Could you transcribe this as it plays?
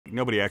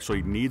Nobody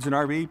actually needs an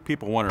RV.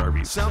 People want an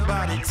RV.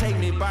 Somebody take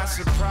me by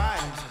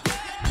surprise.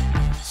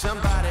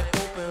 Somebody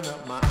open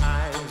up my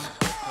eyes.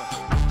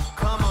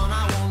 Come on,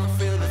 I wanna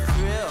feel the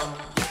thrill.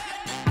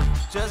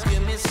 Just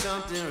give me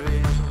something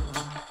real.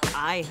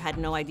 I had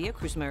no idea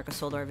Cruise America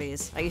sold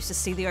RVs. I used to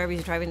see the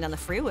RVs driving down the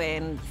freeway,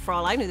 and for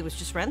all I knew, it was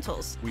just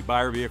rentals. We buy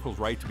our vehicles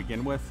right to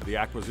begin with. The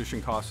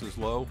acquisition cost is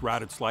low.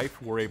 Throughout its life,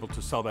 we're able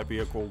to sell that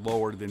vehicle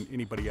lower than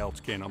anybody else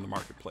can on the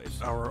marketplace.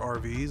 Our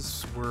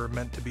RVs were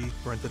meant to be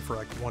rented for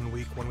like 1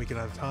 week, 1 weekend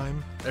at a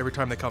time. Every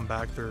time they come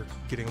back, they're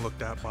getting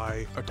looked at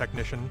by a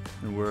technician.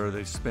 Where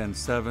they spend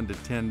 7 to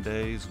 10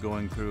 days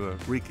going through a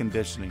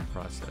reconditioning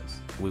process.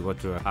 We go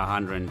through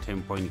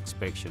 110-point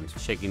inspections,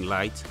 checking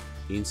lights,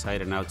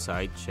 inside and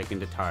outside, checking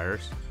the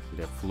tires,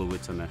 the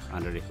fluids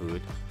under the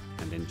hood,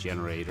 and then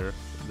generator.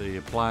 The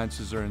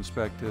appliances are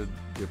inspected,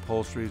 the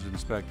upholstery is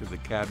inspected, the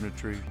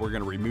cabinetry. We're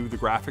going to remove the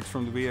graphics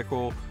from the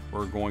vehicle.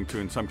 We're going to,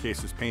 in some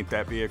cases, paint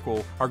that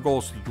vehicle. Our goal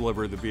is to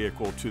deliver the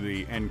vehicle to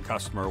the end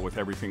customer with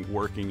everything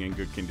working in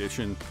good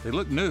condition. They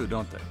look new,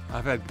 don't they?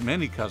 I've had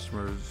many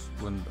customers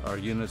when our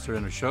units are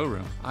in a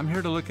showroom. I'm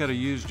here to look at a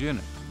used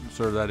unit.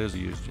 Sir, that is a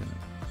used unit.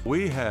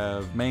 We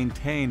have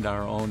maintained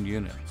our own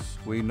units.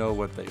 We know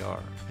what they are.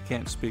 I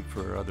can't speak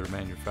for other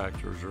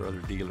manufacturers or other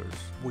dealers.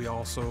 We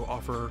also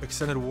offer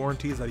extended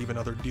warranties that even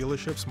other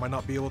dealerships might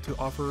not be able to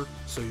offer.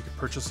 So you can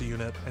purchase a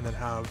unit and then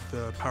have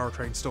the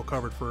powertrain still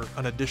covered for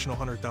an additional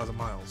 100,000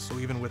 miles. So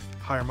even with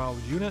higher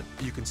mileage unit,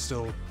 you can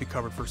still be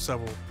covered for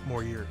several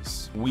more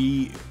years.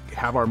 We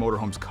have our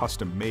motorhomes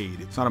custom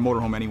made. It's not a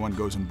motorhome anyone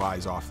goes and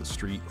buys off the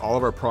street. All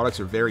of our products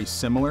are very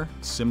similar.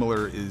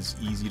 Similar is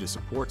easy to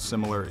support.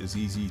 Similar is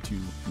easy to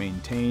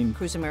maintain.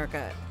 Cruise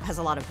America has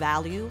a lot of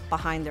value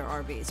behind their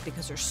RVs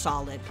because they're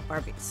solid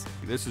RVs.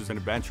 This is an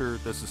adventure.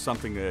 This is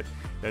something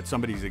that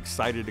somebody's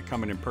excited to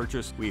come in and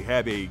purchase. We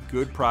have a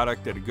good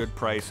product at a good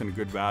price and a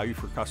good value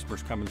for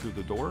customers coming through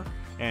the door.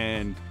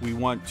 And we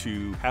want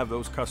to have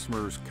those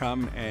customers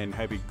come and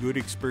have a good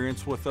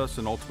experience with us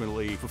and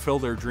ultimately fulfill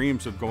their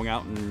dreams of going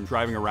out and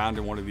driving around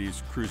in one of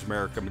these Cruise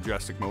America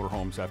Majestic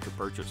motorhomes after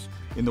purchase.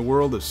 In the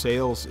world of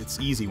sales, it's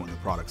easy when the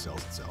product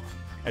sells itself.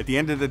 At the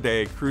end of the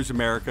day, Cruise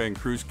America and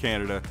Cruise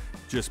Canada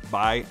just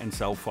buy and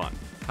sell fun.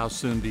 How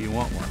soon do you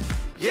want one?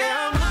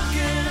 Yeah, I'm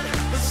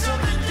looking for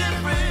something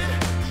different.